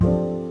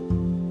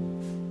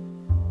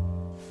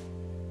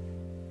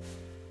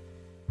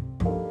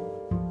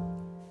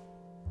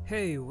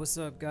Hey, what's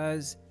up,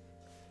 guys?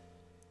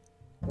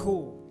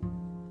 Cool.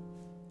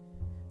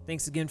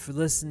 Thanks again for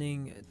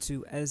listening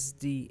to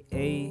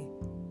SDA,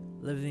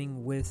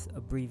 Living with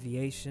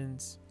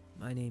Abbreviations.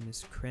 My name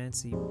is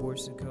Crancy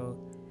Borsico.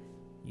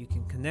 You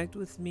can connect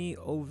with me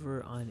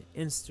over on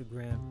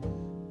Instagram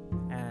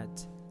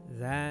at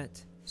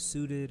That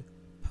Suited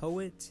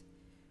Poet.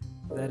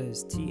 That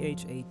is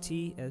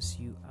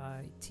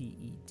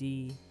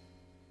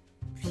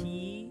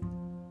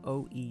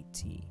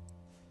THATSUITEDPOET.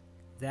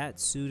 That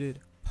Suited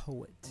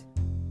Poet.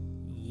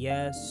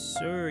 Yes,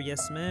 sir.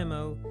 Yes,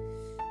 ma'am.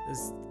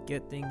 Let's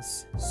get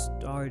things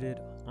started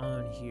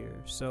on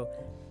here. So,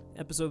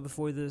 episode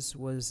before this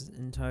was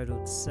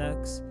entitled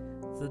Sex,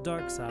 the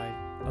Dark Side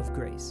of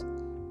Grace.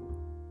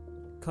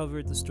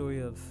 Covered the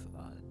story of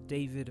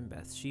David and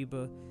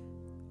Bathsheba,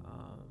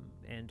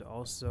 and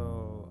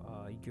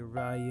also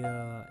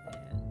Uriah,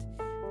 and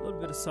a little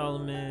bit of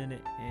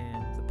Solomon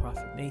and the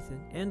prophet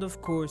Nathan, and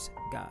of course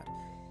God.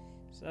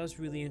 So that was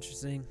really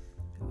interesting.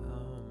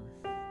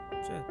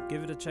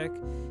 Give it a check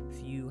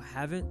if you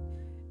haven't,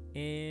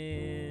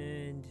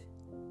 and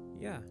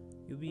yeah,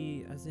 you'll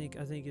be. I think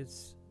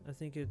it's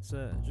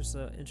just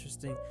an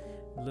interesting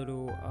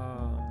little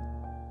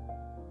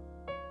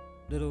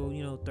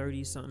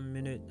 30-something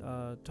minute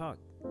talk.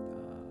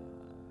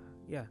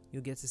 Yeah,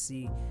 you'll get to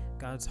see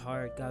God's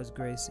heart, God's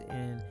grace,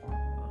 in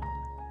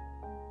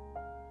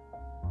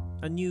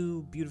a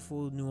new,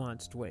 beautiful,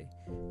 nuanced way,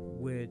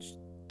 which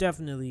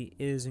definitely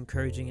is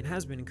encouraging and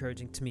has been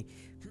encouraging to me.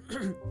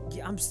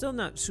 Yeah, I'm still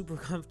not super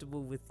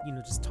comfortable with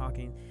just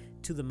talking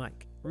to the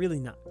mic, really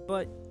not,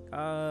 but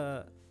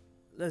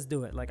let's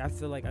do it. Like, I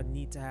feel like I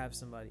need to have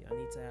somebody. I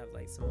need to have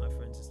like some of my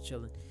friends just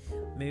chilling.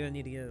 Maybe I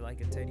need to get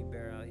like a teddy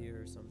bear out here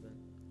or something,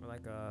 or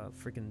like a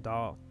freaking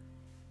doll.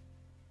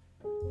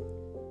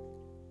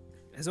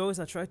 As always,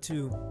 I try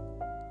to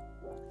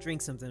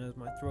drink something as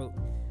my throat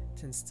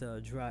tends to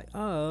dry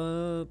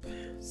up,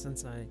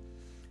 since I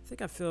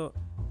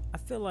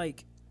feel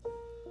like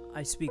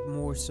I speak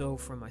more so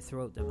from my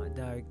throat than my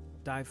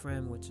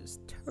diaphragm, which is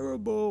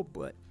terrible,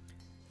 but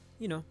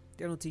they don't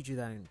teach you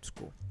that in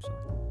school, so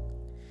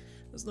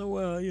that's not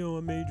why I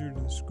majored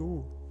in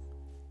school.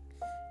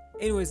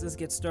 Anyways, let's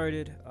get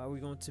started. We're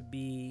going to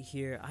be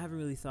here. I haven't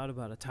really thought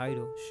about a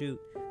title. Shoot.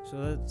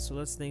 So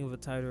let's think of a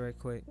title right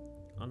quick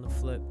on the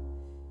flip.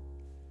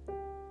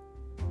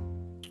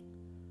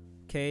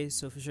 Okay,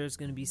 so for sure it's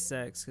gonna be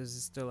sex, because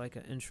it's still like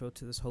an intro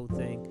to this whole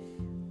thing.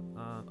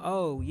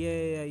 Yeah.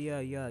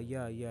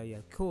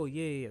 Cool,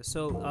 yeah.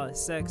 So,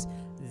 sex,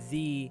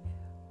 the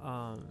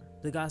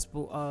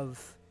Gospel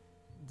of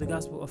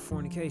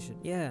Fornication.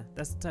 Yeah,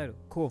 that's the title.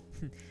 Cool.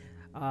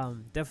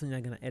 Definitely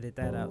not gonna edit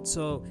that out.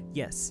 So,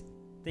 yes,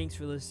 thanks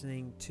for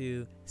listening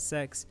to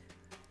Sex.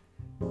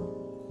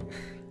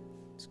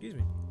 Excuse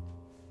me.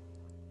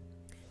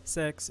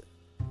 Sex,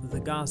 the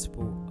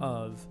Gospel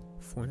of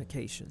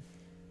Fornication.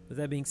 With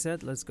that being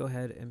said, let's go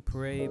ahead and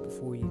pray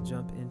before you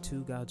jump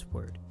into God's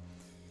Word.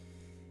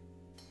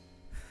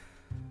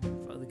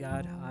 Father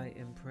God, I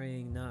am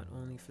praying not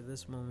only for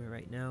this moment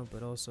right now,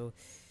 but also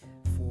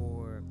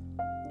for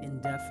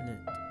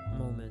indefinite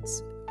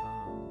moments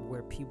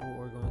where people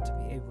are going to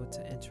be able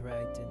to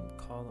interact and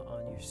call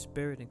on your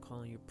Spirit and call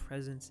on your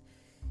presence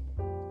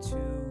to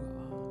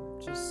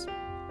just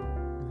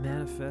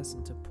manifest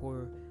and to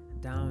pour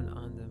down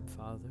on them,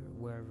 Father,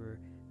 wherever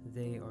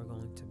they are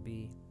going to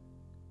be.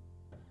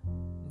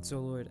 And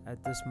so, Lord,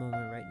 at this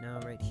moment right now,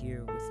 right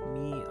here with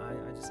me, I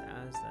just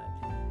ask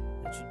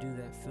that you do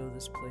that. Fill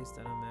this place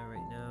that I'm at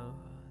right now,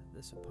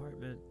 this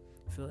apartment.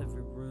 Fill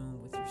every room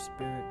with your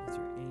Spirit, with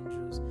your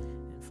angels.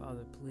 And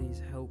Father,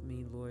 please help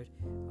me, Lord,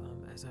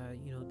 as I,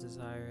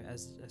 desire,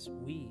 as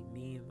me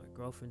and my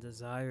girlfriend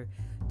desire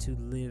to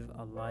live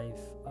a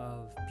life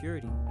of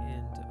purity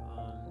and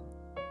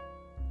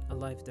a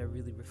life that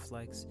really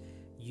reflects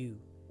you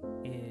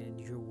and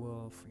your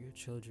will for your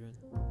children.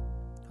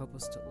 Help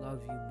us to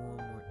love you more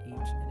and more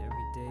each and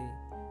every day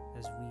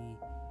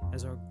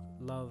as our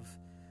love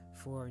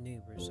for our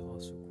neighbors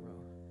also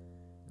grow.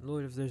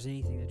 Lord, if there's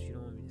anything that you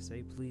don't want me to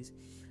say, please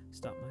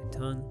stop my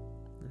tongue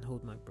and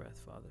hold my breath,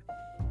 Father.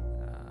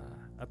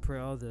 I pray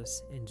all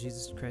this in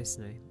Jesus Christ's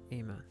name.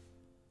 Amen.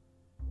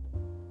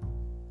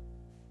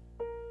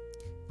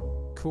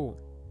 Cool.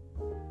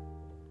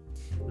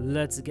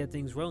 Let's get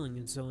things rolling.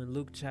 And so in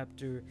Luke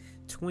chapter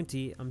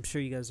 20, I'm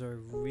sure you guys are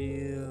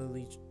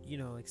really,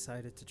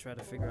 excited to try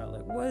to figure out,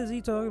 like, what is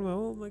he talking about?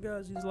 Oh my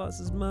gosh, he's lost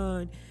his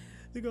mind.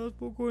 The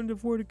gospel according to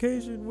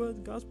fornication.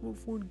 What? The gospel of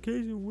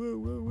fornication.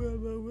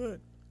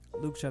 What?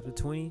 Luke chapter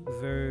 20,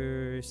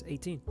 verse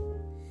 18.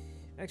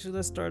 Actually,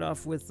 let's start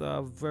off with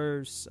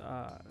verse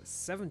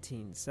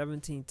 17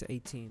 to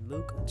 18.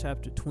 Luke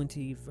chapter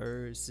 20,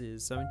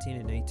 verses 17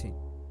 and 18.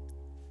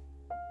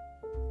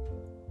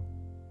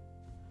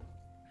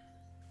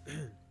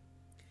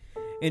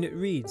 And it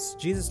reads,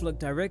 Jesus looked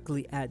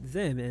directly at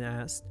them and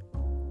asked,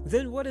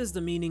 "Then what is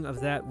the meaning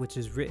of that which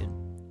is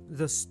written?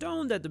 The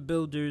stone that the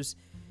builders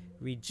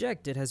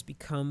rejected has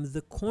become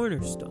the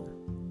cornerstone.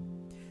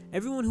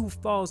 Everyone who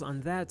falls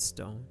on that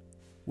stone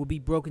will be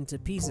broken to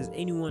pieces.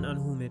 Anyone on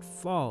whom it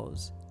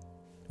falls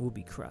will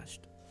be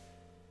crushed.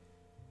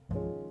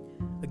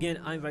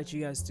 Again, I invite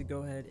you guys to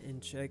go ahead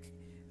and check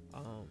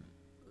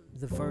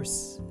the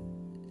verse,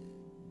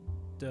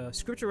 the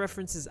scripture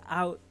references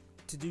out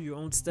to do your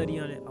own study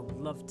on it. I would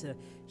love to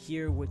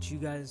hear what you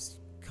guys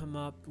come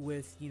up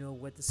with,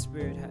 what the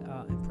Spirit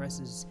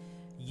impresses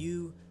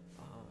you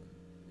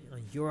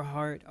on your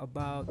heart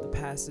about the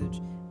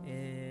passage,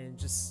 and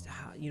just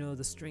how,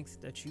 the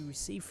strength that you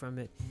receive from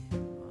it.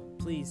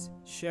 Please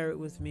share it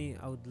with me.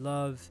 I would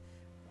love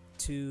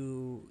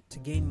to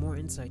gain more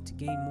insight, to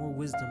gain more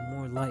wisdom,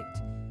 more light,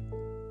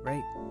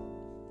 right?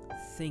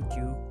 Thank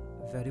you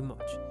very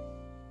much.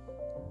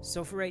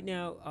 So for right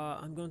now,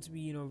 I'm going to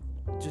be,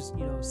 just,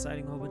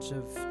 citing a whole bunch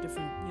of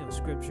different,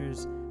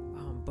 scriptures,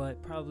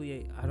 but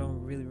probably I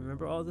don't really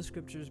remember all the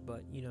scriptures,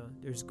 but,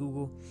 there's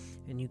Google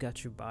and you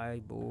got your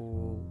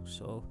Bible.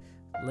 So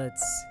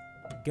let's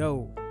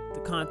go.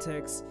 The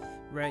context,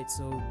 right?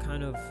 So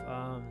kind of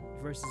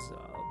verses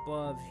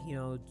above,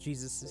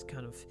 Jesus is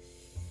kind of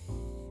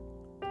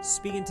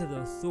speaking to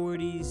the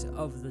authorities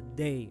of the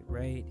day,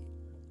 right?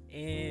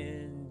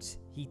 And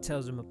he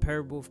tells them a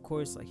parable, of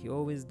course, like he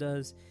always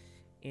does.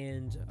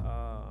 And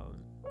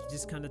he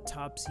just kind of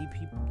tops. He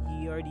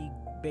already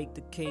baked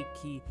the cake.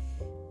 He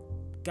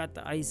got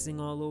the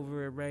icing all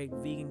over it, right?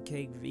 Vegan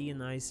cake,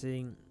 vegan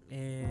icing.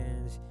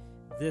 And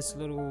this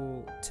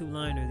little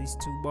two-liner, these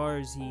 2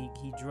 bars he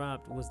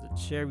dropped was the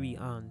cherry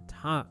on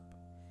top.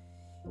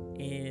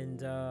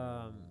 And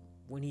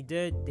when he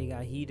did, they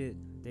got heated.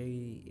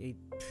 They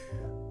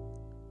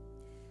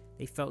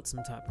felt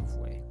some type of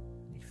way.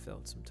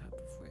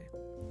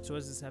 So what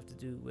does this have to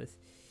do with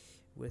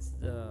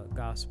the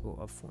Gospel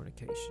of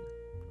Fornication,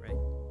 right?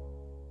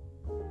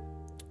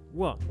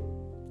 Well,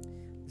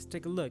 let's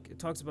take a look. It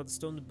talks about the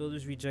stone the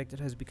builders rejected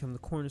has become the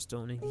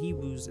cornerstone. In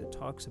Hebrews, it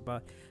talks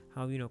about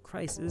how,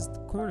 Christ is the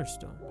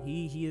cornerstone.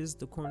 He is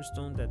the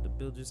cornerstone that the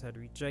builders had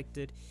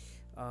rejected.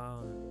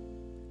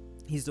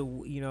 He's the,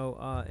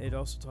 it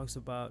also talks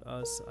about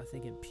us, I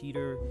think in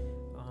Peter,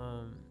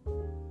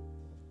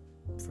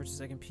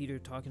 1st and 2nd Peter,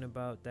 talking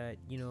about that,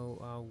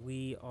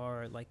 we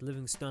are like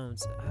living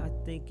stones. I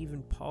think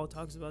even Paul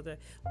talks about that.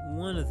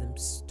 One of them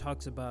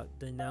talks about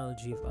the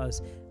analogy of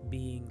us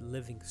being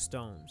living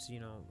stones.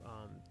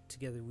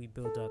 Together we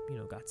build up,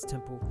 God's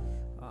temple.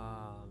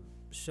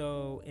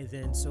 So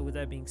with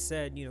that being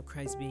said,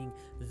 Christ being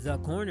the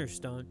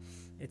cornerstone,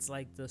 it's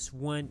like this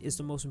one is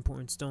the most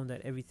important stone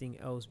that everything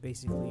else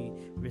basically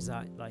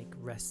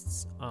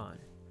rests on,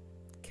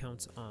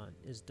 counts on,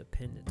 is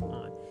dependent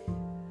on.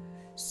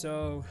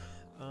 So,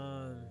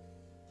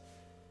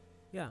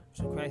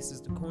 so Christ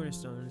is the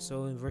cornerstone. And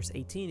so in verse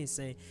 18, it's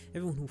saying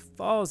everyone who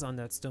falls on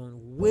that stone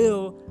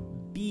will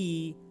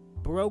be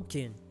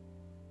broken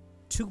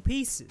to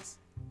pieces.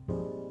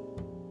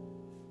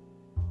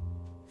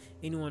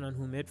 Anyone on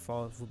whom it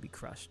falls will be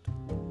crushed.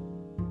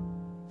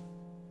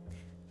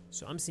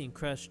 So I'm seeing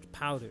crushed,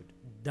 powdered,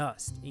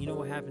 dust. And you know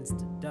what happens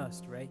to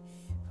dust, right?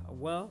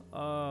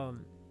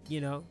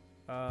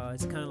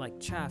 It's kind of like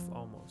chaff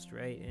almost,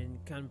 right? And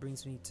it kind of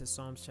brings me to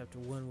Psalms chapter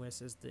 1, where it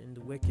says the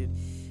wicked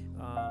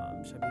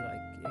shall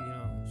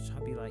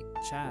be like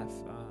chaff,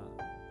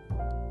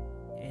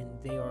 and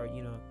they are,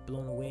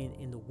 blown away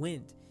in the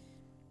wind.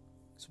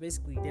 So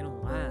basically, they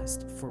don't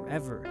last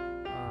forever.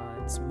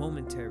 It's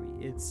momentary.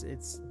 It's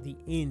the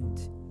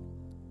end,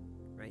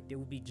 right? They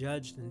will be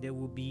judged and they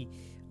will be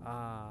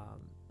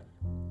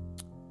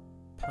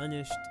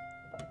punished,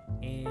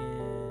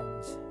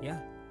 and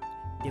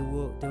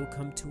they'll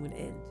come to an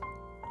end,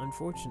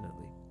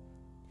 unfortunately.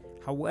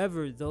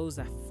 However, those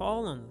that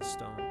fall on the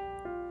stone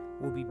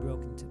will be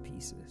broken to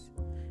pieces.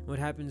 What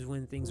happens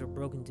when things are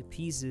broken to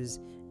pieces,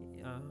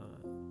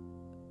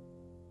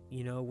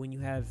 when you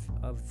have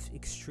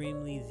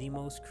extremely the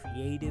most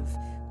creative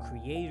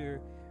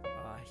creator,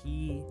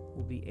 he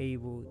will be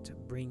able to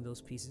bring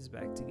those pieces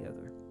back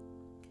together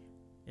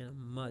in a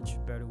much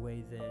better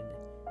way than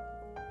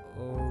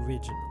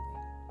originally.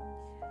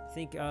 I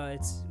think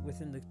it's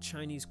within the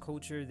Chinese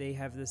culture. They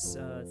have this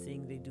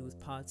thing they do with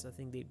pots. I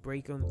think they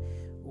break them,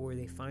 or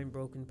they find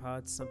broken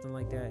pots, something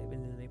like that, and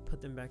then they put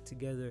them back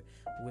together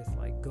with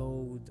like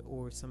gold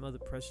or some other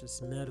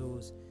precious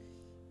metals,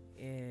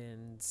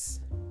 and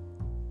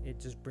it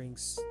just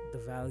brings the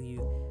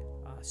value,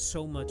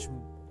 so much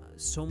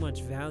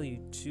value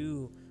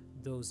to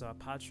those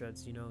pot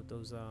shreds,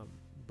 those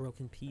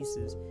broken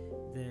pieces,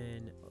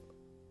 than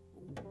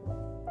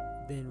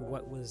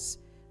what was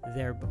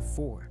there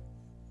before.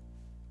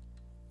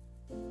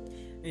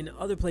 In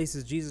other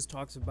places, Jesus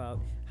talks about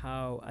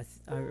how,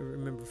 I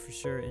remember for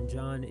sure in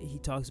John, he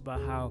talks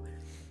about how,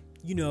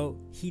 he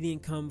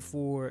didn't come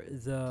for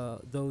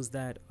those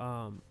that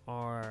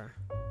are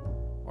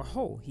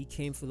whole. He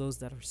came for those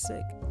that are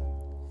sick.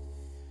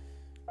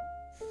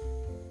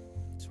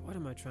 So what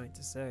am I trying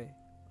to say?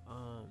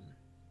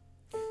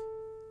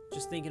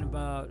 Just thinking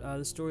about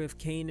the story of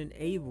Cain and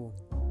Abel.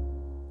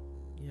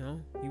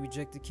 He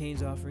rejected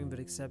Cain's offering but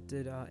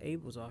accepted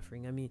Abel's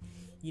offering. I mean,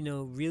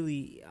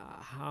 really,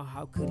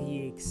 how could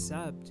he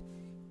accept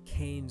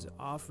Cain's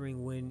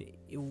offering when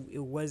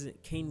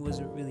Cain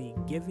wasn't really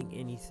giving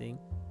anything.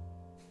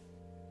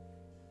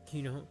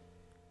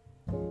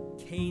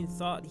 Cain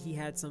thought he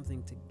had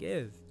something to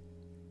give.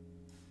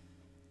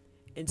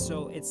 And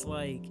so it's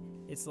like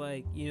it's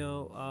like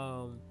you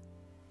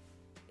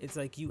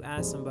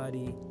ask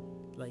somebody,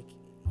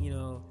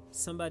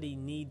 somebody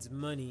needs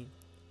money,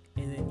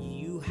 and then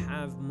you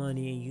have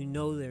money and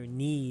their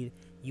need,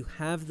 you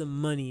have the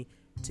money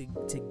to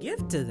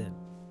give to them.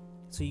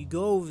 So you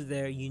go over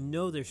there,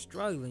 they're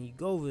struggling, you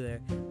go over there,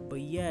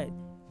 but yet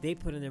they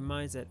put in their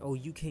minds that,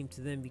 you came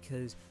to them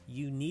because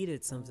you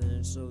needed something.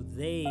 And so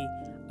they,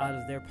 out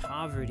of their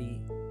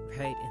poverty,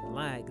 right, and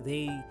lack,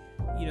 they,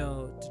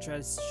 to try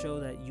to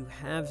show that you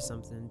have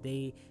something,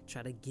 they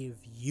try to give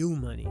you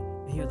money.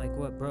 And you're like,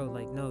 what, bro?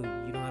 Like, no,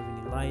 you don't have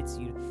any lights,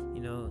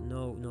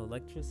 no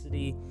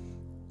electricity,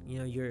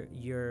 you're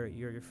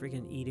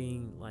freaking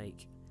eating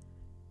like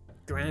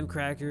graham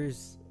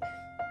crackers,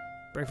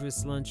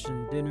 breakfast, lunch,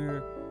 and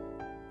dinner.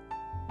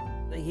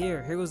 Like,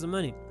 here goes the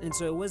money. And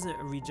so it wasn't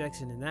a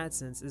rejection in that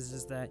sense. It's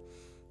just that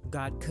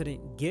God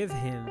couldn't give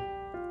him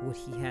what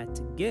he had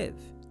to give.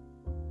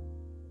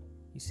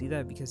 You see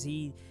that? Because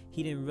he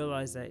didn't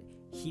realize that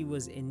he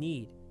was in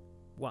need,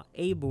 while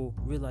Abel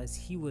realized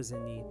he was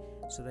in need,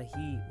 so that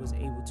he was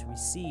able to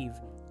receive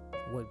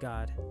what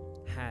God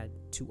had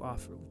to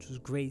offer, which was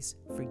grace,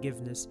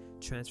 forgiveness,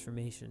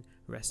 transformation,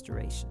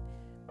 restoration,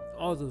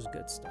 all those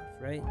good stuff,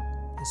 right?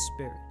 His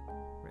spirit,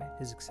 right?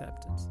 His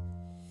acceptance.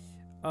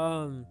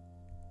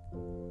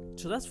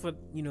 So that's what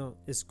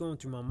is going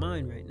through my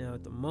mind right now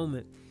at the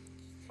moment.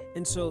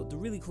 And so the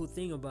really cool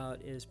thing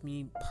about is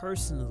me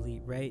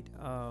personally, right?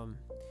 I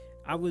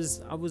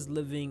was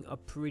living a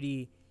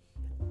pretty,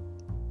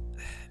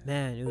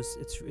 man,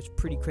 it's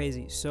pretty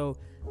crazy. So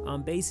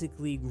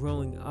basically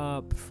growing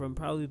up, from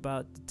probably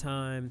about the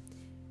time,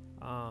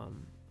 I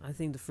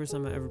think the first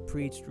time I ever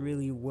preached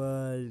really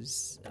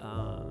was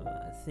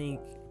I think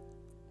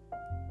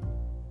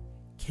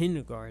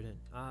kindergarten.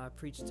 I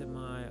preached to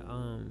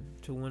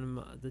one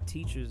of the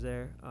teachers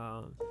there.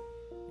 I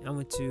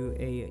went to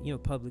a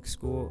public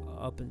school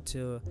up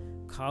until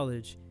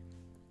college,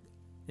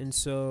 and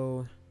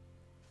so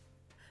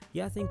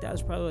I think that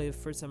was probably the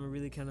first time I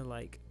really kind of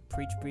like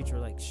preached or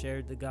like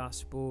shared the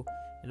gospel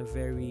in a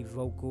very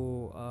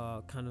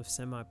vocal, kind of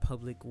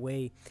semi-public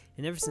way.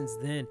 And ever since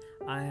then,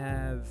 I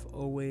have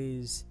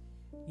always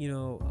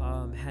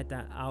had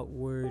that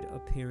outward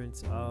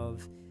appearance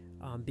of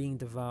being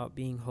devout,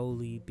 being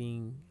holy,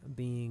 being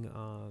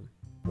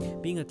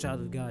a child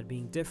of God,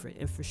 being different.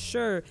 And for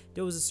sure,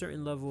 there was a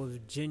certain level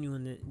of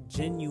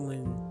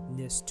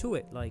genuineness to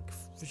it. Like,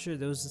 for sure,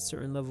 there was a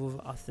certain level of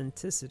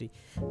authenticity.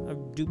 I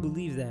do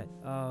believe that,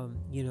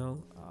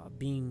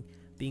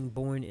 being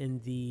born in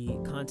the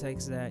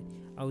context that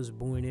I was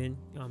born in,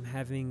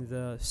 having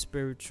the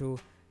spiritual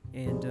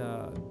and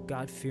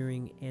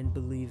God-fearing and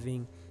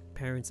believing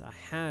parents I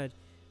had,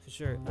 for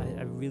sure,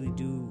 I really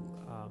do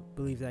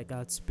believe that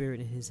God's spirit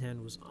and his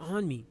hand was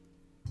on me.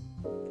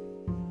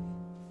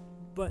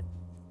 But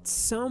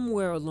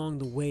somewhere along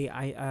the way,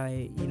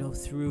 I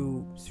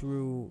through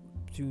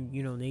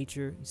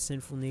nature,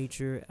 sinful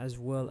nature, as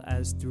well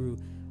as through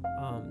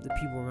the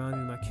people around me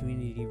in my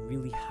community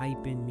really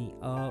hyping me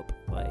up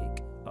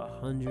like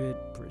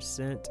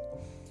 100%,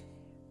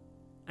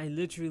 I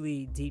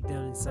literally deep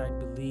down inside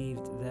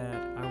believed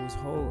that I was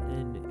whole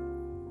and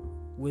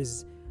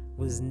was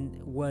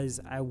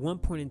at one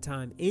point in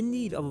time in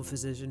need of a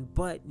physician,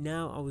 but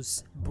now I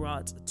was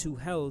brought to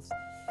health.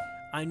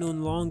 I no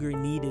longer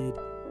needed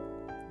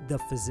the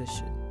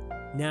physician.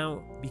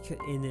 Now,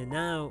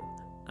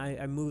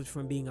 I moved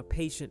from being a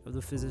patient of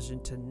the physician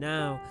to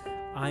now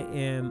I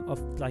am a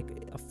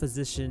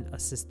physician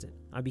assistant.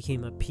 I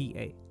became a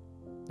PA.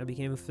 I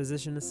became a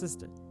physician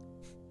assistant.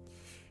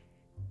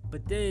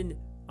 But then,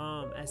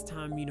 as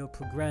time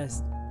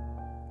progressed,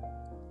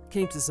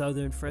 came to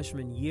Southern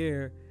freshman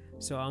year,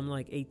 so I'm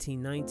like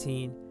 18,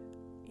 19.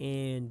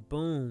 And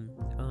boom,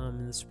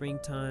 in the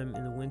springtime,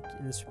 in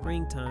the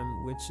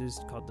springtime, which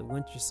is called the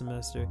winter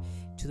semester,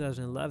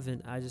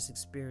 2011, I just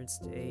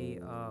experienced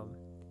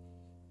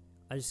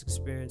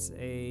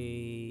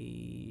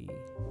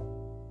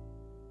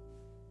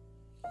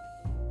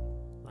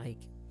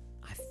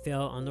I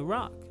fell on the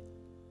rock.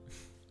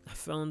 I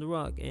fell on the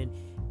rock, and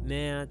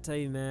man, I tell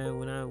you, man,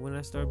 when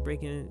I started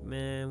breaking it,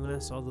 man, when I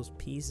saw those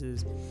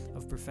pieces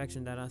of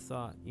perfection that I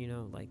thought,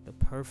 like the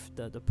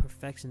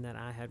perfection that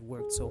I had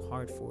worked so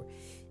hard for,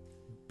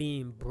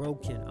 being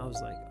broken, I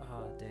was like,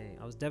 oh dang,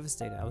 I was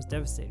devastated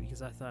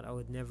because I thought I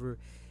would never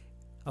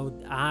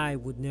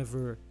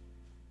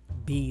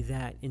be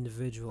that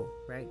individual,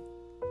 right,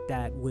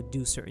 that would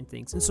do certain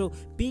things. And so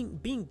being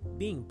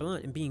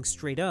blunt and being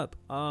straight up,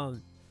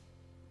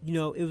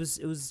 it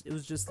was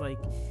just like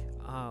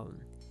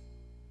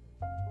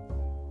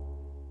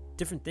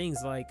different things.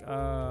 Like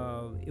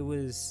it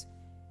was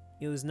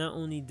not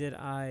only did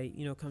I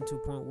come to a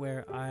point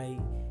where I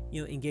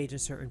engage in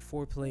certain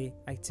foreplay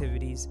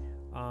activities,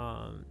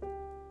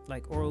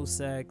 like oral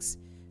sex,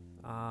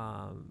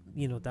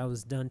 that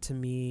was done to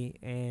me,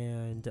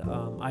 and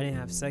I didn't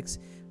have sex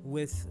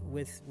with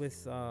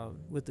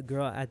the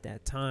girl at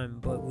that time,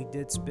 but we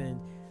did spend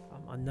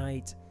a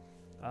night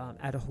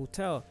at a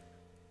hotel,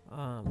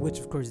 which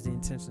of course the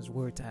intentions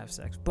were to have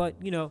sex. But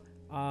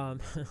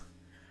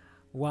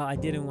while I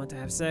didn't want to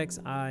have sex,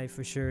 I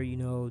for sure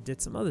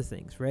did some other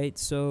things, right?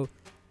 So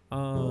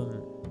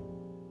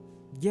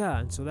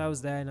and so that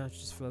was that, and I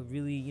just felt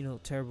really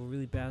terrible,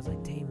 really bad. I was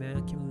like, dang man,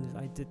 I can't believe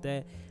I did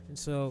that. And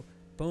so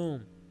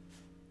boom,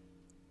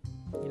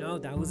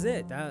 that was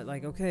it. That,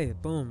 like, okay,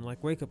 boom,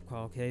 like, wake up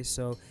call. Okay,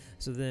 so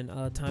then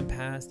time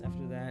passed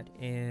after that,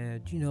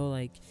 and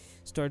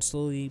started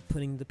slowly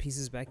putting the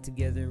pieces back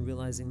together and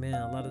realizing, man,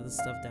 a lot of the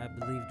stuff that I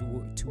believed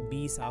to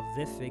be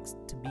salvific,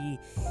 to be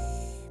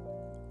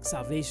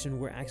salvation,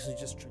 were actually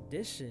just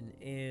tradition,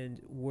 and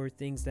were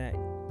things that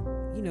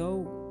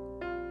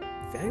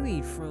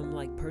varied from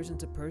like person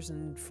to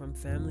person, from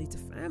family to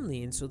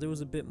family. And so there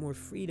was a bit more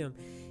freedom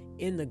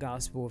in the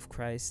gospel of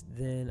Christ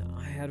than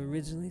I had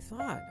originally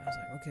thought. I was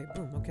like, okay,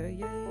 boom, okay,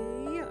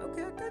 yeah,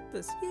 okay, I got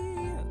this,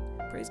 yeah,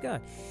 praise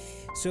God.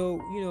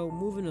 So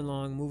moving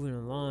along,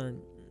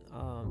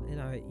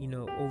 and I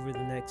over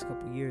the next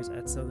couple of years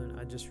at Southern,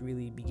 I just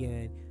really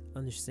began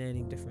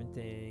understanding different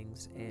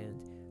things and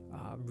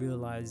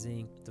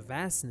realizing the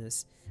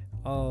vastness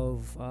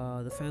of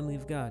the family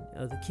of God,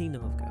 of the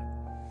kingdom of God.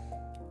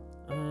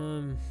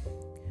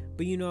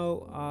 But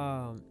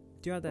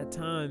throughout that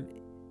time,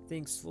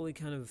 things slowly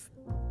kind of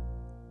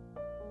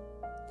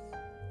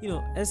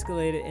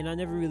escalated, and I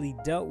never really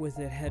dealt with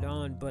it head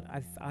on, but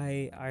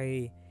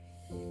I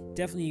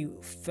definitely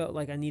felt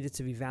like I needed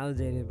to be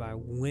validated by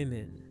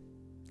women.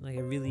 Like,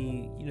 I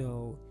really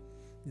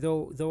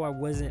though I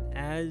wasn't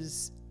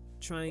as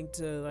trying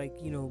to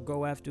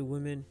go after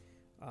women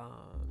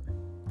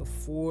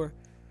before,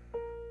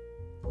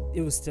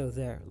 it was still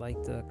there.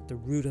 Like, the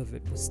root of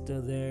it was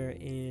still there,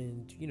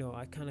 and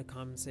I kind of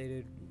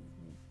compensated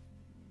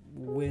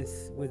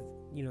with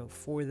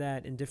for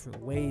that in different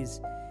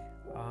ways,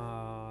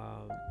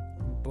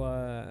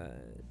 but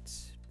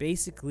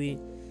basically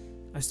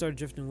I started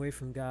drifting away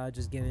from God,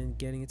 just getting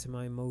into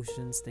my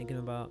emotions, thinking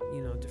about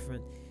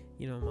different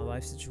my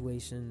life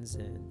situations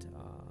and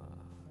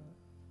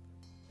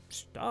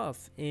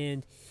stuff,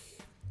 and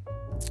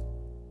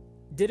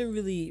didn't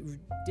really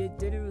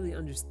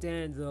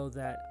understand, though,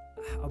 that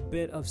a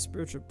bit of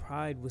spiritual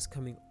pride was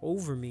coming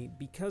over me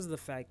because of the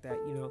fact that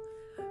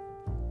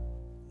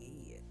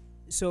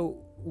so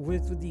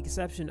with the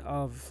exception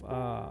of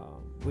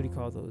what do you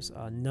call those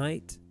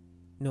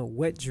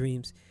wet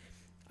dreams,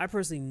 I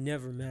personally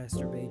never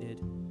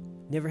masturbated,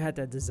 never had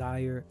that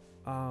desire.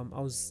 I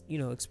was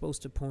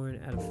exposed to porn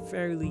at a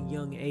fairly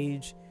young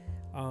age,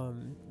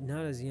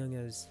 not as young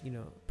as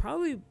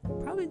probably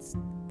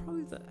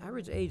the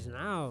average age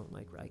now,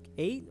 like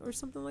 8 or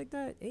something like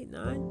that, 8,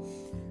 9.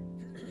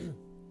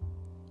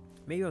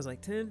 Maybe I was like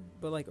 10,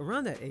 but like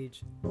around that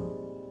age,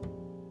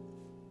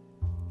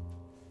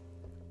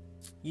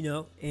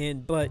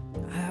 but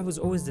I was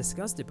always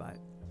disgusted by it.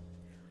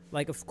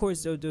 Like, of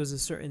course there was a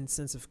certain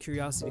sense of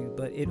curiosity,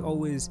 but it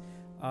was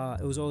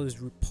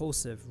always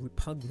repulsive,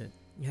 repugnant.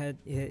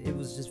 It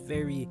was just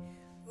very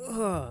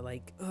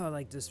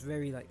just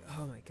very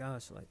oh my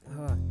gosh,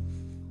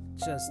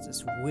 just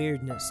this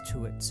weirdness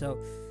to it. So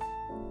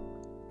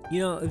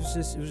it was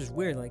just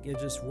weird. Like, it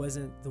just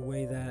wasn't the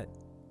way that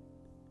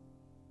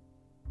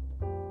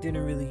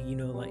didn't really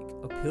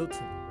appeal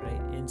to me,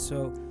 right? And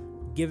so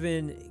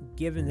given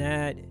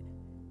that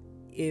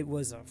it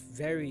was a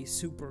very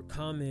super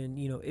common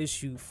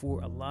issue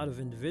for a lot of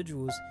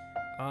individuals,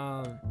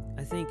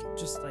 I think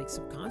just like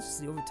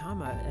subconsciously over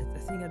time, I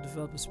think I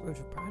developed a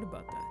spiritual pride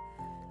about that,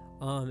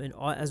 and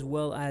as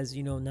well as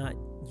not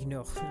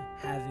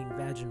having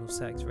vaginal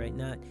sex, right?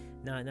 Not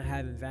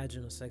having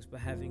vaginal sex,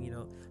 but having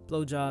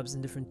blowjobs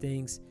and different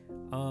things.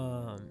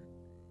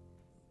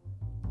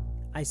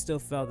 I still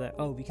felt that,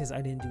 because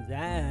I didn't do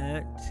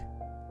that,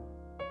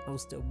 I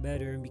was still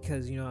better, and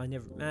because I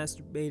never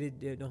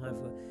masturbated, don't have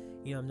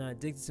I'm not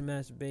addicted to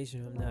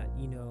masturbation, I'm not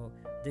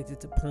addicted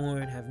to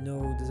porn, have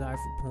no desire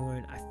for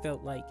porn. I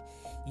felt like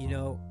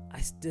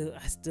I still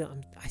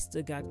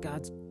got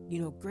God's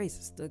grace,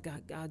 I still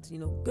got God's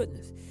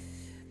goodness.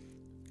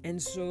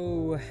 And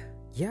so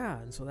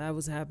that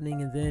was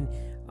happening, and then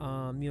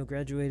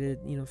graduated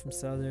from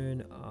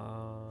Southern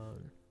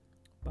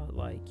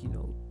about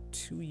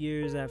 2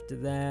 years after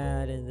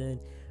that, and then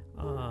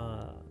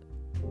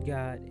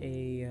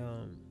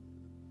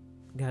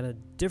got a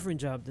different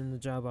job than the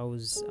job I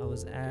was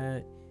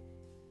at,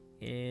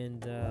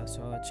 and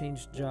so I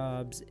changed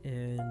jobs,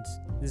 and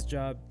this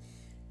job,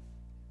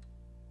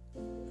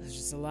 there's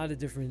just a lot of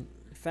different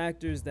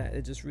factors that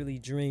it just really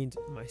drained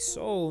my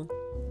soul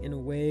in a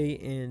way.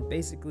 And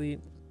basically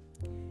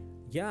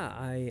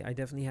I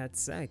definitely had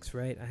sex,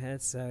 right? I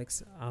had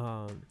sex,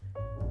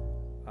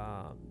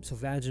 so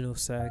vaginal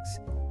sex,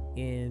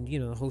 and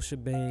the whole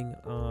shebang,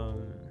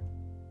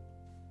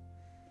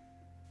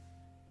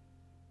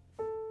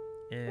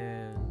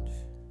 and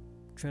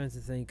trying to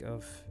think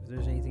of if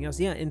there's anything else.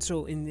 Yeah, and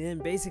then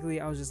basically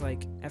I was just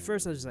like, at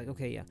first I was just like,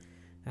 okay, yeah,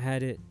 I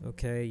had it,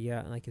 okay,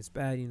 yeah, like it's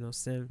bad,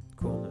 sin,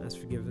 cool, ask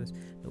forgiveness,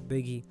 no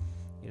biggie,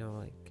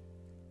 like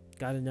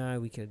God and I,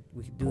 we could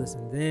do this.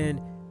 And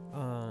then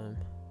I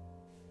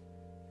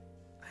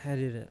had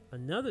it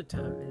another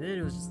time, and then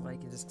it was just like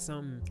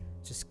something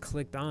just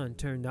clicked on,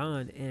 turned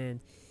on, and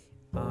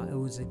it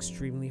was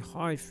extremely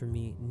hard for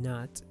me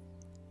not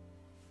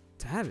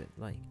to have it.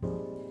 Like,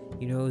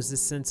 it was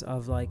this sense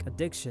of like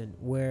addiction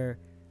where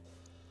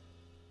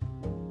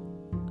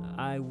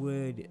I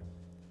would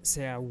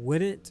say I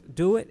wouldn't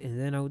do it, and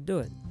then I would do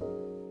it.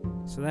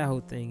 So that whole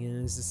thing,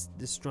 and it's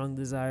this strong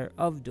desire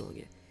of doing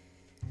it.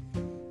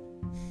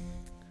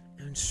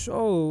 And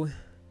so,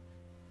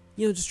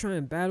 just trying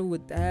to battle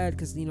with that,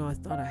 because, I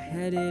thought I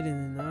had it,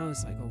 and then I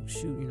was like, oh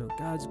shoot,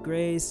 God's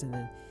grace, and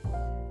then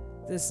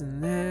this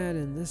and that,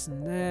 and this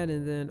and that,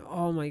 and then,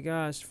 oh my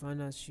gosh,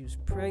 find out she was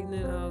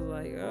pregnant. I was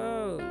like,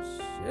 oh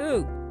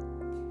shoot.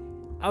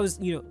 I was,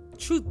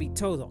 truth be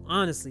told, though,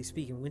 honestly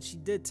speaking, when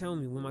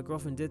my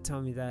girlfriend did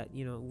tell me that,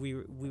 we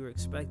were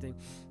expecting,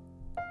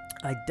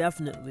 I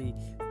definitely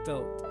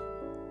felt,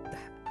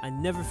 I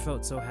never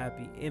felt so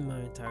happy in my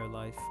entire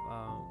life,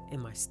 in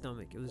my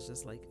stomach. It was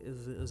just like,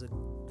 it was a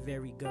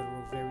very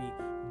guttural, very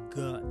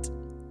gut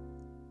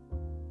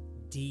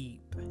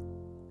deep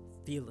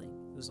feeling.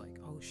 It was like,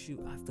 oh shoot,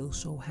 I feel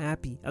so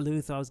happy. I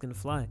literally thought I was gonna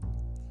fly.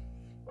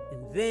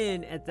 And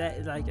then at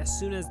that, like, as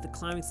soon as the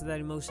climax of that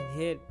emotion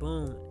hit,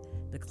 boom,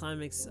 the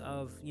climax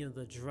of,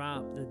 the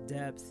drop, the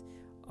depth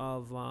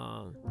of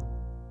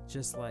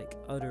just like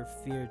utter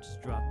fear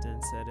just dropped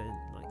in,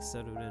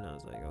 settled in. I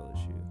was like, oh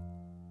shoot,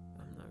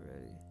 I'm not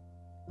ready.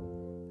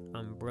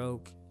 I'm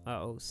broke. I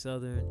owe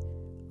Southern.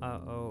 I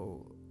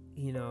owe,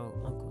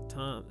 Uncle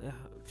Tom,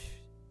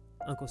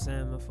 Uncle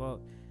Sam, my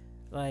fault.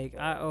 Like,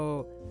 I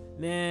owe,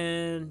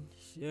 man,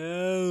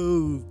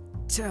 shoot.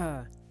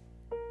 And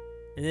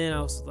then I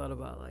also thought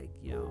about like,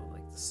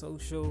 like the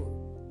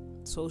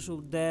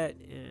social debt,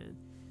 and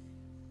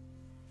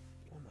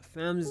what my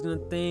family's gonna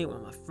think,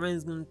 what my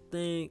friends gonna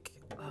think,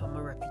 my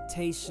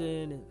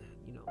reputation, and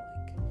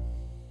like,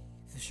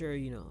 for sure,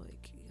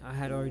 like I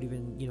had already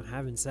been,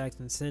 having sex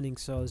and sinning,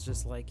 so I was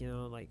just like,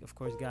 like, of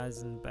course,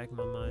 guys, in the back of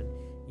my mind,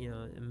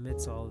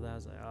 amidst all of that, I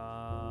was like,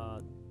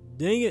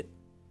 dang it.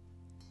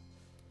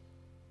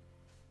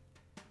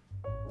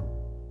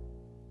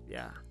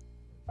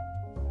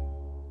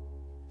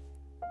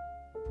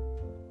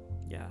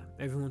 Yeah,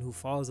 everyone who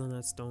falls on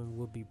that stone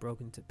will be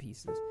broken to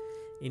pieces.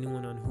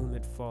 Anyone on whom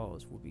it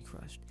falls will be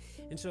crushed.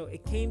 And so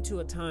it came to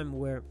a time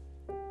where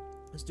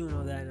I was doing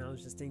all that, and I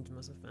was just thinking to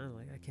myself, man,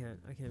 like, I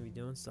can't be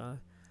doing stuff.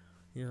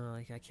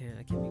 Like, I can't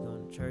be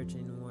going to church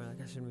anymore.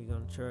 Like, I shouldn't be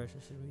going to church.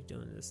 I shouldn't be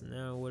doing this and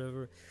that or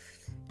whatever.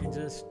 And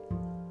just,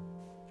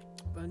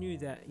 but I knew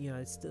that,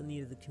 I still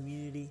needed the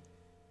community.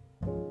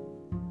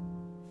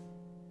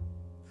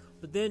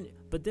 But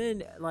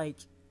then, like,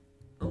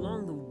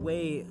 along the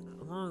way,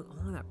 along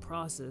that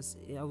process,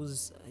 I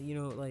was,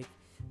 like,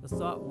 the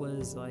thought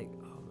was like,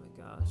 oh my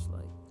gosh,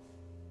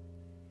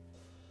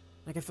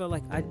 like I felt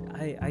like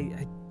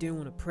I didn't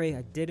want to pray.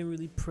 I didn't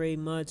really pray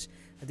much.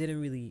 I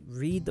didn't really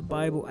read the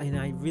Bible, and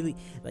I really,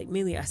 like,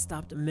 mainly I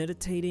stopped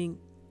meditating,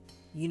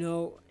 and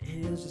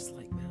it was just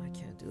like, man, I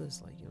can't do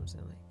this, like, what I'm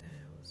saying, like, damn.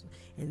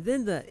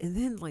 And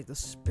then like the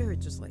Spirit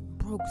just like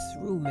broke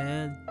through,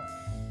 man.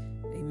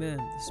 Amen.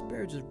 The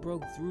Spirit just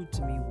broke through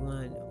to me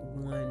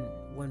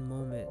one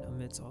moment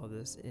amidst all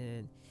this,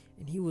 and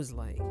He was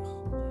like,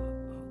 hold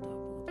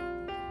up.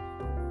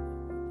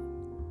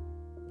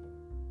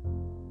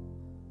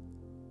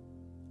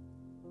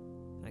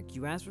 Like,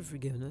 you asked for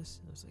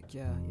forgiveness. I was like,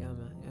 yeah,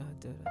 man, yeah, I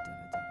did.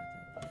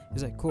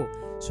 He's like, cool.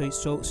 So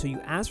you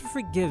asked for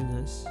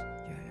forgiveness.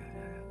 Yeah.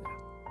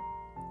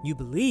 You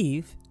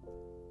believe.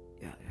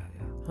 Yeah.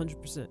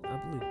 100%. I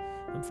believe.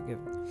 I'm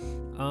forgiven.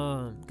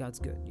 God's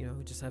good.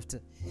 We just have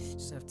to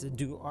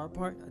do our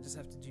part. I just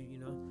have to do,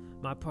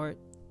 my part,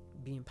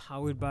 be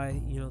empowered by,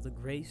 the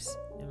grace,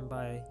 and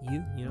by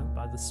you,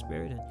 by the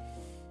Spirit, and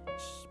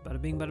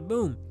bada bing, bada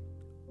boom.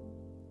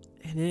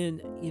 And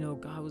then,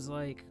 God was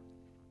like,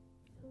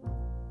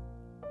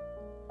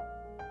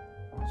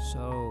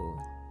 so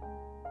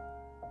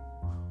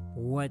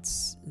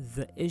what's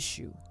the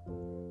issue?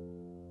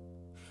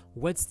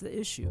 What's the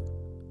issue?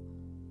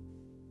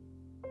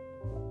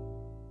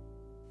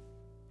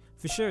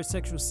 For sure,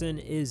 sexual sin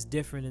is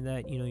different in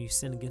that, you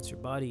sin against your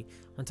body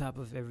on top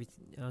of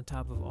everything, on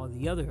top of all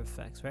the other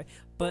effects, right?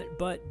 But,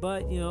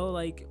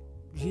 like,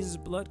 Jesus'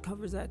 blood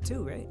covers that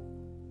too, right?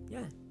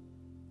 Yeah,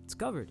 it's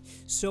covered.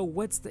 So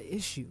what's the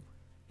issue?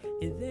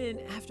 And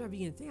then after I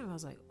began thinking, I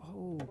was like,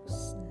 oh,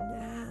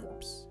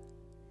 snaps.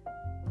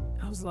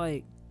 I was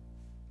like,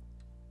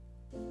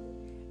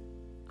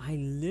 I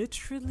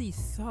literally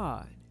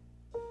thought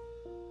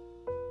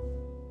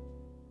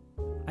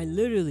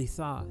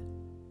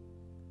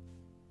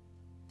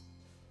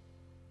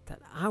that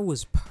I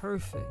was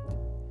perfect,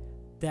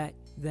 that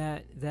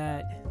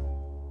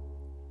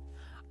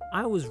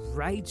I was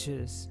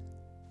righteous,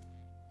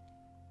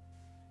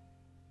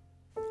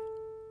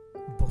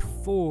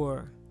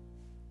 before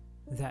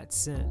that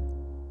sin.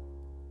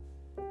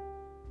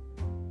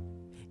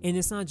 And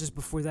it's not just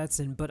before that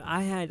sin, but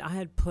I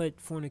had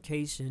put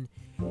fornication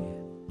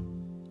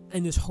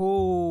in this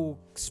whole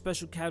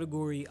special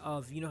category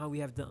of, how we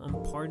have the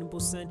unpardonable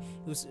sin.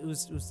 It's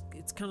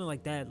kind of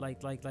like that,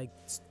 like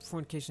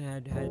fornication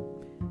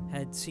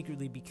had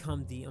secretly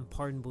become the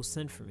unpardonable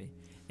sin for me,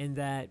 and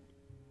that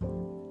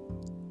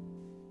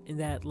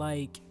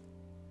like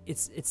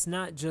it's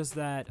not just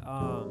that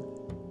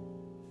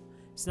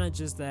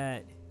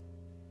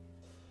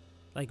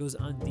like it was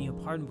the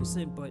unpardonable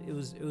sin, but it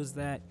was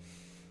that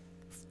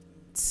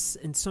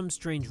in some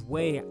strange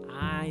way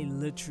I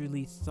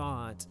literally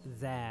thought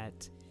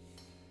that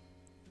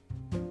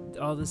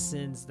all the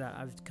sins that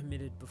I've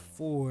committed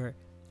before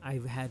I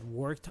had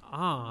worked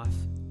off,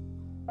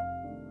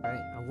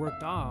 right? I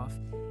worked off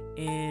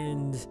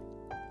and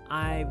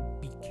I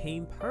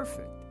became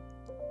perfect,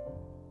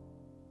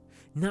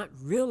 not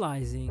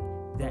realizing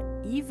that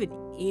even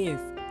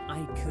if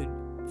I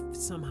could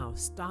somehow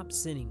stop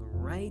sinning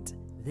right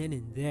then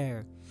and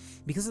there,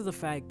 because of the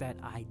fact that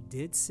I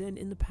did sin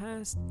in the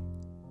past,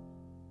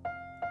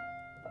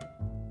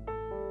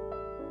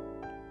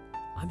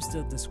 I'm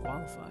still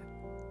disqualified.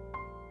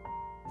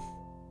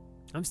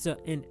 I'm still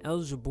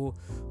ineligible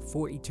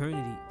for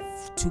eternity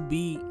to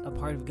be a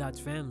part of God's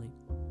family.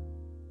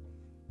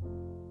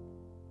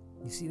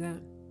 You see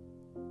that?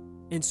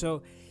 And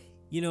so,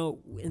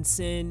 in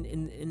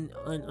sin,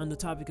 on the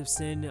topic of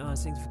sin,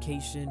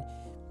 sanctification,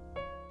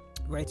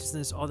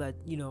 righteousness, all that,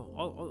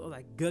 all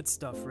that good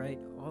stuff, right?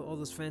 All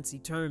those fancy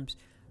terms.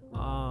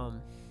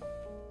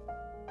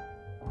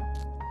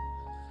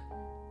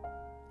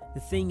 The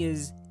thing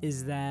is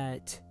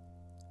that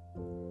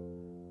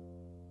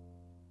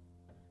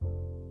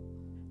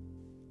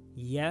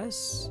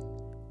yes,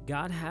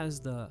 God has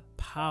the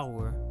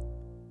power,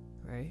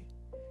 right,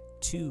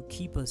 to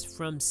keep us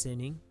from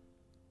sinning.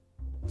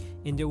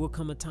 And there will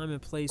come a time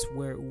and place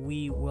where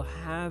we will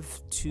have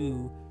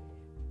to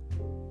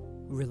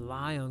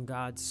rely on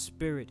God's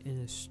Spirit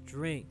and His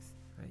strength,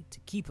 right, to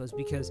keep us,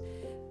 because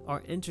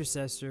our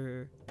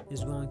intercessor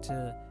is going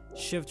to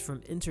shift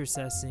from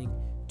intercessing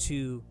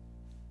to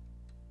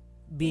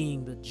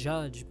being the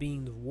judge,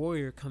 being the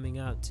warrior, coming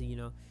out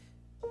to,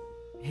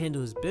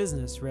 handle his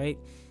business, right?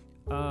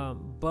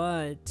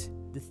 But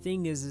the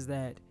thing is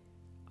that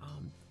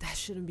that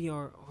shouldn't be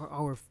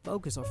our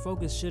focus. Our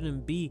focus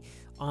shouldn't be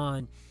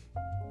on,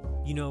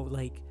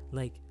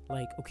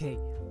 okay,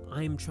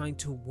 I'm trying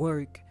to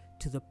work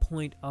to the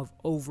point of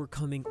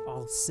overcoming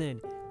all sin.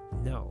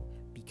 No,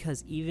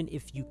 because even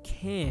if you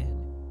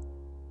can,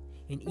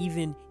 and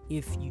even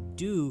if you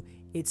do,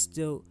 it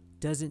still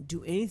doesn't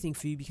do anything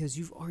for you, because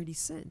you've already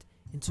sinned,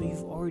 and so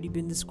you've already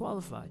been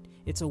disqualified.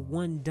 It's a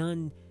one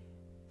done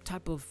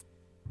type of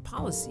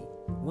policy,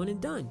 one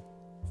and done.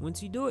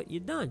 Once you do it, you're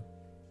done.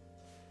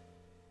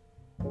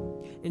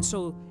 And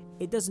so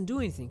it doesn't do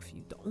anything for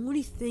you. The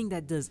only thing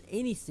that does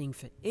anything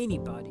for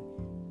anybody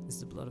is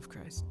the blood of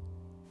Christ.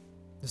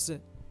 That's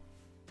it.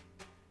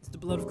 It's the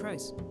blood of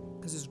Christ,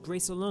 because it's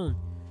grace alone,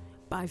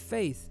 by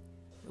faith,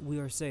 that we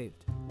are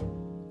saved,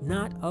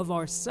 not of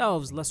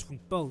ourselves, lest we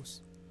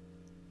boast.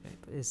 Okay,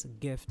 but it's a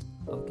gift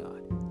of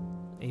God.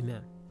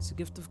 Amen. It's a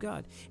gift of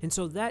God. And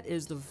so that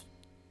is the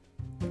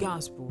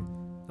gospel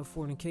of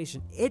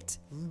fornication. It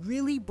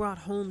really brought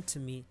home to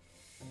me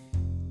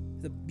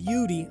the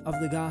beauty of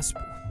the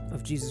gospel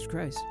of Jesus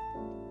Christ.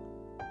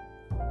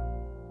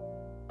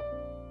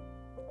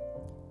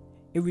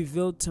 It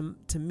revealed to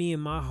me in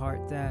my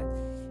heart that,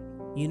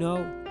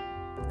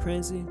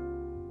 Cransy,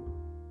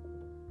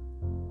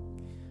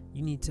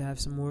 you need to have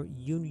some more.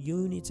 You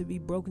need to be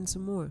broken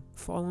some more.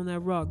 Fall on that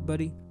rock,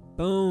 buddy.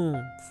 Boom.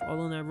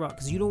 Fall on that rock.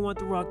 Because you don't want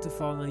the rock to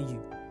fall on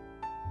you.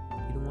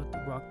 You don't want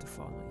the rock to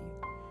fall on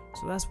you.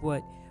 So that's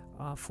what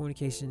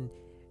fornication,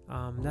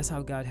 that's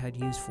how God had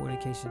used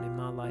fornication in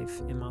my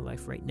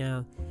life right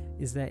now,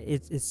 is that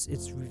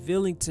it's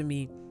revealing to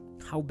me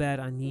how bad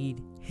I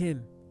need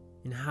Him,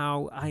 and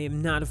how I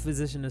am not a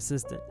physician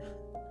assistant.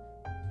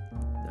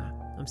 Nah,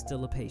 I'm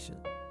still a patient.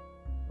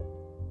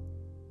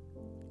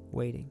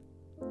 Waiting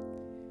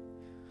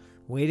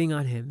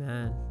on Him,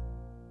 man.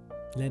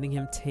 Letting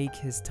Him take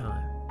His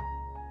time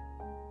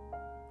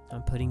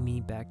on putting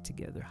me back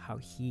together how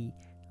He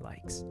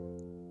likes.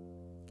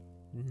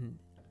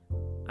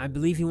 I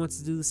believe He wants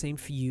to do the same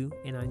for you,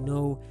 and I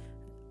know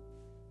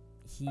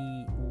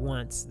He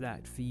wants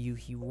that for you.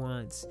 He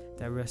wants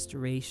that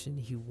restoration.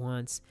 He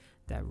wants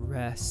that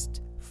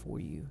rest for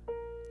you.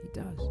 He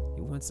does.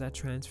 He wants that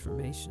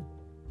transformation.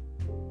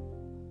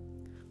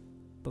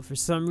 But for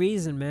some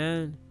reason,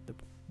 man, the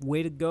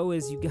way to go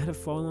is you got to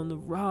fall on the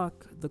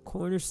rock, the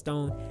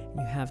cornerstone, and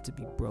you have to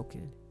be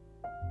broken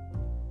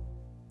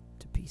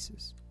to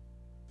pieces,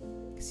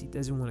 because He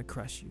doesn't want to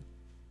crush you.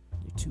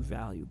 You're too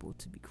valuable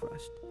to be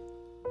crushed.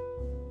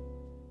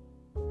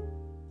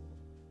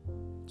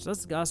 So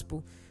that's the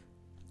gospel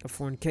of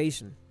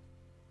fornication.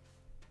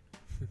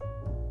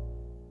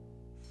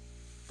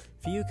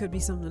 For you, it could be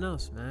something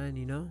else,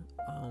 man,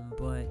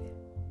 but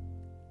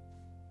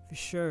for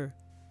sure,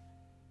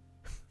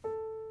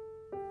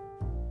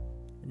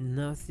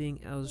 nothing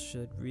else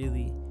should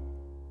really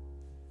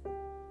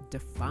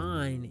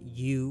define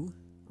you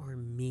or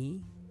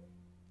me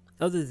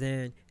other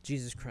than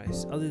Jesus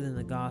Christ, other than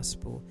the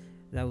gospel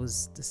that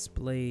was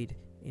displayed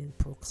and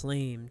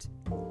proclaimed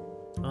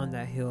on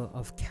that hill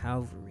of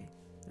Calvary.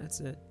 That's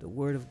it. The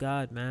word of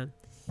God, man.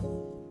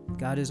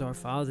 God is our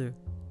Father.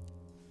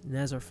 And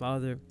as our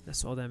Father,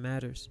 that's all that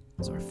matters.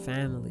 It's our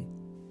family.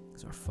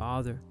 It's our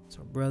Father. It's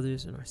our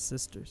brothers and our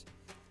sisters.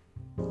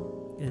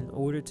 In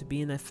order to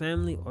be in that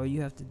family, all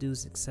you have to do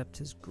is accept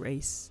His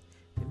grace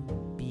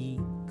and be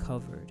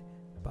covered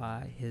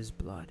by His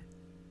blood.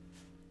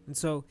 And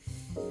so,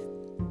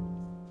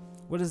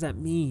 what does that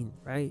mean,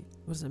 right?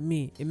 What does that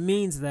mean? It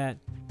means that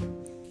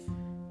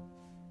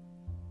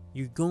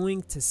you're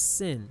going to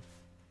sin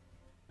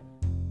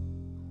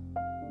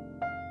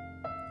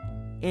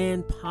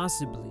and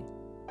possibly,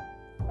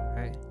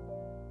 right,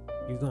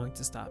 you're going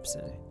to stop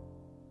sinning.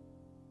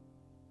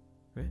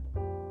 Right?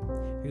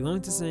 You're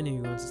going to sin and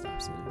you're going to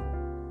stop sinning.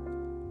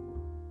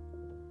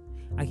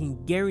 I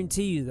can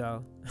guarantee you,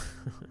 though,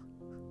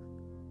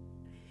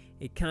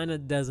 it kind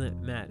of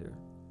doesn't matter.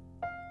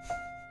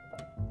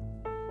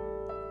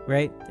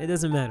 Right? It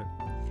doesn't matter.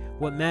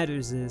 What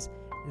matters is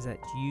that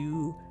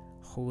you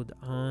hold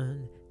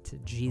on to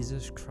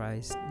Jesus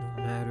Christ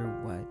no matter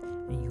what,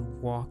 and you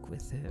walk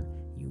with Him.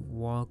 You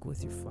walk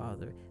with your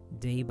Father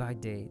day by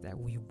day, that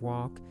we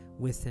walk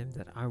with Him,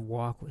 that I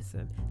walk with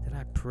Him, that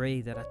I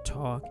pray, that I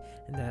talk,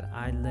 and that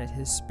I let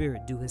His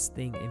Spirit do His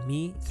thing in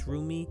me,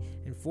 through me,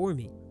 and for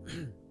me.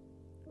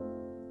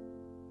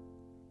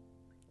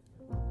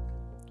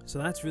 So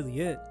that's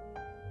really it.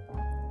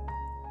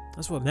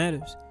 That's what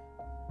matters.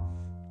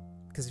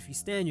 Because if you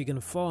stand, you're going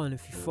to fall, and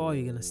if you fall,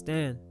 you're going to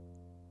stand.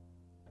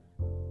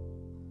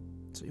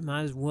 So you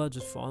might as well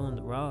just fall on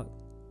the rock.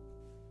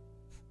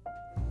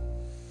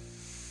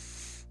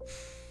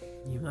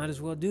 You might as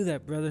well do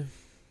that, brother,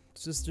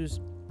 sisters.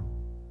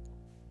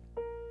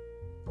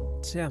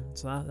 So yeah,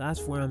 so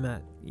that's where I'm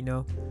at, you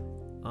know.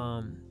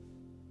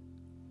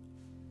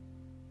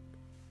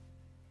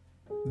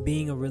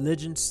 Being a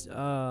religion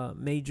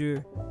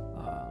major,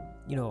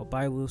 you know, a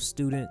Bible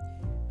student,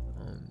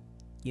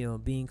 you know,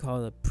 being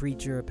called a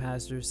preacher, a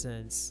pastor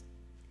since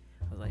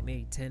I was like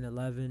maybe 10,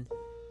 11.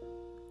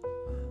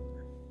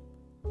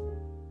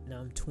 Now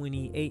I'm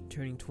 28,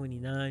 turning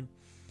 29.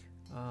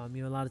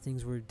 You know, a lot of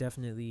things were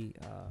definitely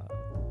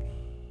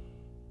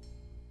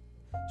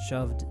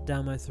shoved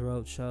down my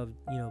throat, shoved,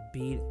 you know,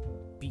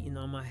 beaten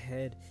on my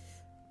head.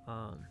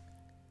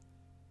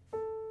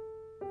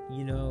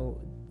 You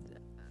know,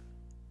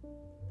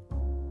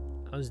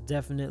 I was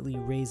definitely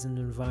raised in an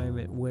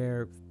environment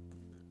where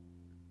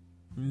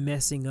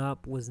messing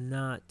up was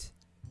not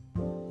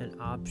an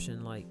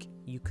option. Like,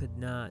 you could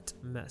not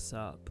mess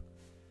up.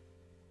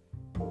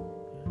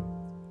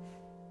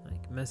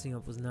 Like, messing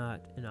up was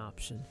not an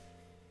option.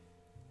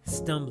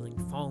 Stumbling,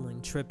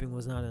 falling, tripping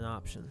was not an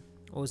option.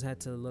 Always had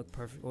to look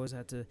perfect. Always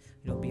had to,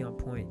 you know, be on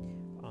point.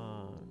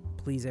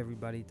 Please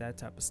everybody, that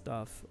type of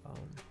stuff.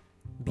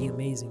 Be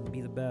amazing,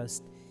 be the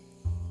best.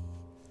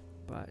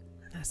 But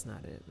that's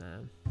not it,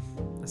 man.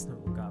 That's not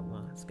what God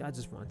wants. God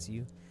just wants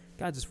you.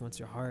 God just wants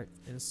your heart.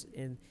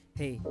 And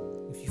hey,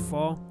 if you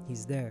fall,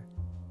 He's there.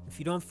 If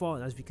you don't fall,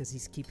 that's because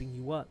He's keeping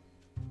you up.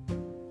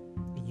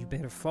 And you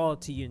better fall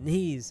to your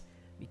knees,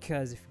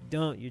 because if you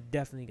don't, you're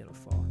definitely gonna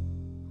fall.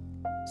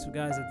 So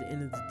guys, at the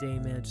end of the day,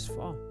 man, just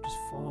fall. Just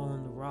fall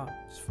on the rock.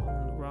 Just fall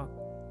on the rock.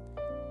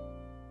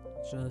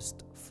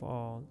 Just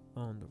fall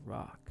on the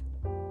rock.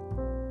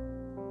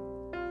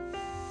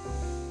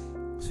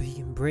 So He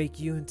can break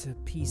you into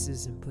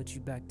pieces and put you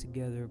back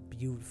together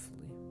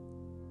beautifully.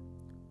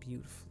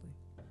 Beautifully.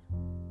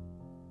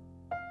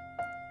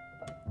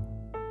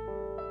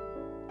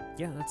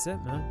 Yeah, that's it,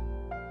 man.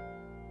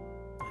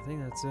 I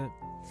think that's it.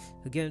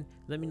 Again,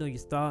 let me know your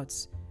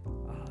thoughts.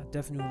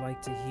 Definitely would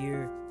like to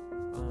hear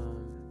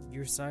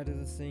your side of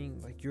the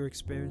thing, like your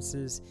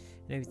experiences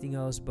and everything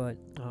else. But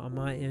on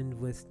my end,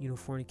 with, you know,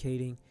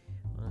 fornicating,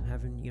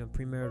 having, you know,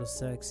 premarital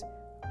sex,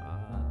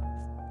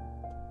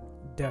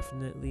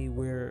 definitely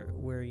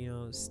where you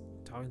know,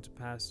 talking to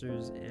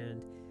pastors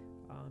and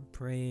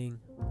praying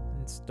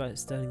and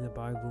studying the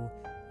Bible,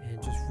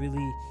 and just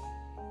really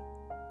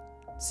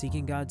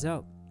seeking God's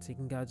help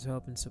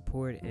and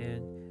support.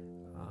 And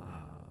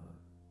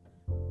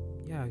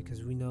yeah,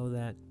 because we know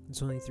that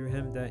it's only through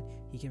Him that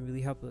He can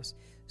really help us.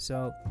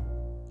 So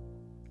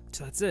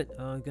that's it.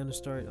 I'm gonna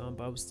start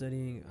Bible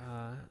studying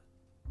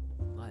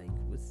like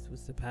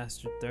with the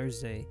pastor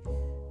Thursday,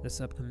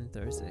 this upcoming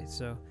Thursday.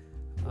 So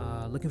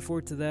looking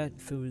forward to that.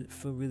 Feel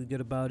really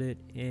good about it.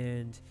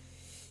 And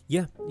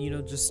yeah, you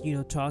know, just, you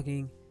know,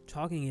 talking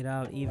it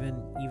out,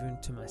 even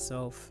to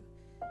myself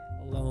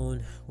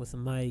alone with a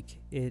mic,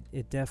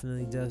 it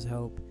definitely does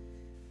help.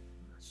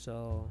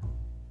 So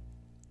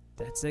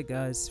that's it,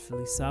 guys.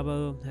 Feliz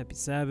Sábado, happy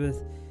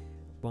Sabbath,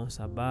 bon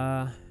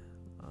sabbat.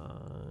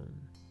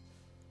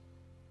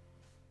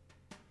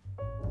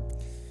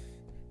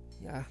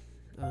 Yeah,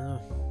 I don't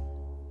know.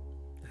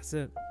 That's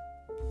it.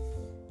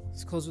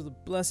 Let's close with a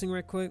blessing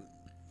right quick.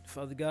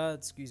 Father God,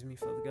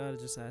 I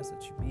just ask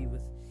that you be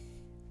with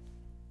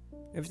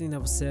everything that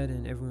was said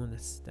and everyone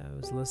that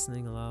was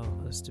listening. Allow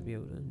us to be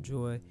able to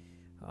enjoy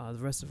the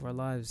rest of our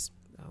lives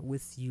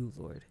with you,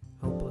 Lord.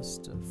 Help us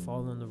to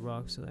fall on the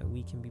rock so that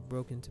we can be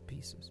broken to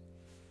pieces,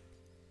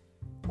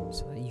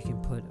 so that you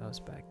can put us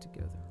back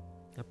together.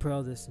 I pray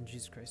all this in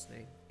Jesus Christ's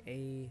name.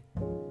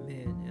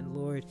 Amen. And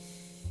Lord,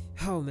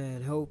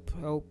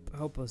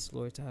 help us,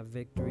 Lord, to have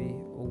victory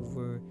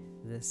over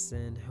this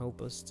sin.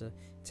 Help us to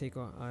take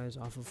our eyes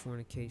off of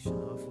fornication,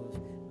 off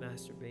of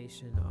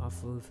masturbation,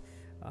 off of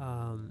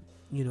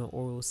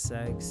oral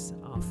sex,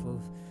 off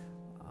of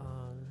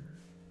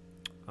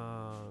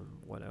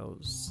what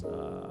else?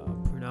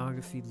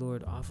 Pornography,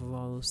 Lord, off of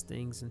all those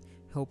things, and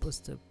help us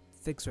to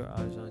fix our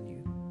eyes on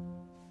you.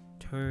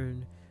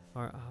 Turn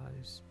our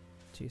eyes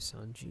to your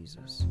Son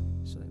Jesus,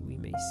 so that we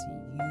may see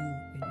you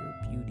in your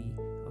beauty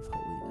of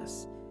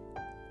holiness.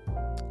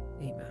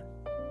 Amen.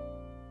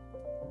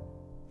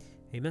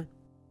 Amen.